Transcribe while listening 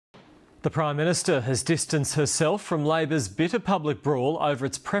The Prime Minister has distanced herself from Labor's bitter public brawl over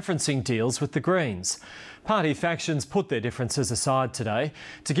its preferencing deals with the Greens. Party factions put their differences aside today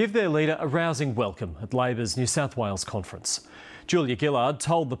to give their leader a rousing welcome at Labor's New South Wales conference. Julia Gillard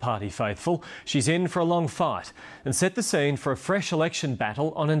told the party faithful she's in for a long fight and set the scene for a fresh election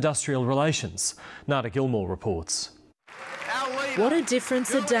battle on industrial relations. Nada Gilmore reports. What a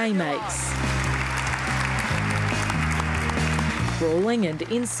difference a day makes. Brawling and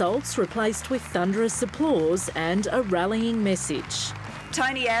insults replaced with thunderous applause and a rallying message.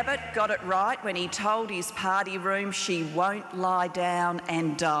 Tony Abbott got it right when he told his party room she won't lie down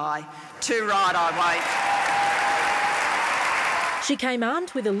and die. Too right, I won't. She came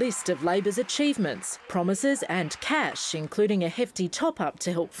armed with a list of Labor's achievements, promises and cash, including a hefty top-up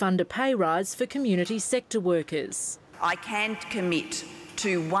to help fund a pay rise for community sector workers. I can commit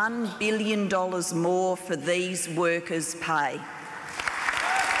to $1 billion more for these workers' pay.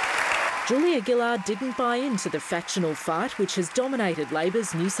 Julia Gillard didn't buy into the factional fight which has dominated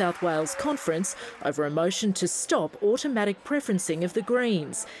Labor's New South Wales conference over a motion to stop automatic preferencing of the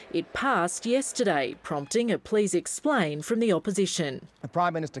Greens. It passed yesterday, prompting a please explain from the opposition. The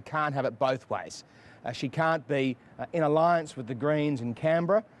Prime Minister can't have it both ways. She can't be in alliance with the Greens in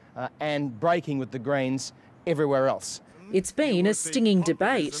Canberra and breaking with the Greens everywhere else. It's been a stinging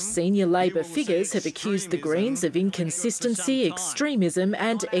debate. Senior Labor figures have accused the Greens of inconsistency, extremism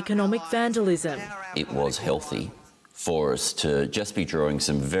and economic vandalism. It was healthy for us to just be drawing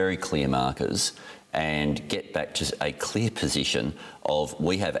some very clear markers and get back to a clear position of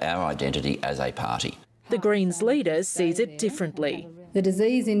we have our identity as a party. The Greens leader sees it differently. The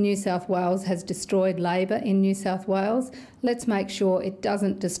disease in New South Wales has destroyed Labor in New South Wales. Let's make sure it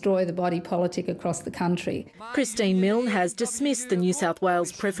doesn't destroy the body politic across the country. Christine Milne has dismissed the New South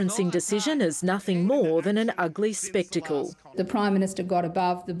Wales preferencing decision as nothing more than an ugly spectacle. The Prime Minister got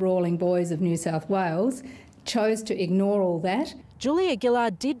above the brawling boys of New South Wales, chose to ignore all that. Julia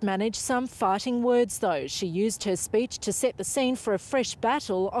Gillard did manage some fighting words though. She used her speech to set the scene for a fresh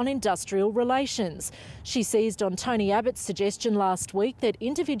battle on industrial relations. She seized on Tony Abbott's suggestion last week that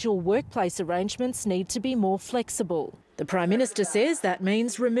individual workplace arrangements need to be more flexible. The Prime Minister says that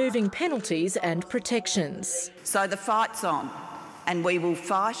means removing penalties and protections. So the fight's on, and we will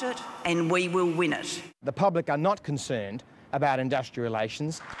fight it and we will win it. The public are not concerned about industrial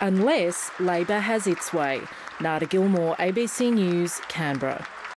relations unless Labor has its way. Nada Gilmore, ABC News, Canberra.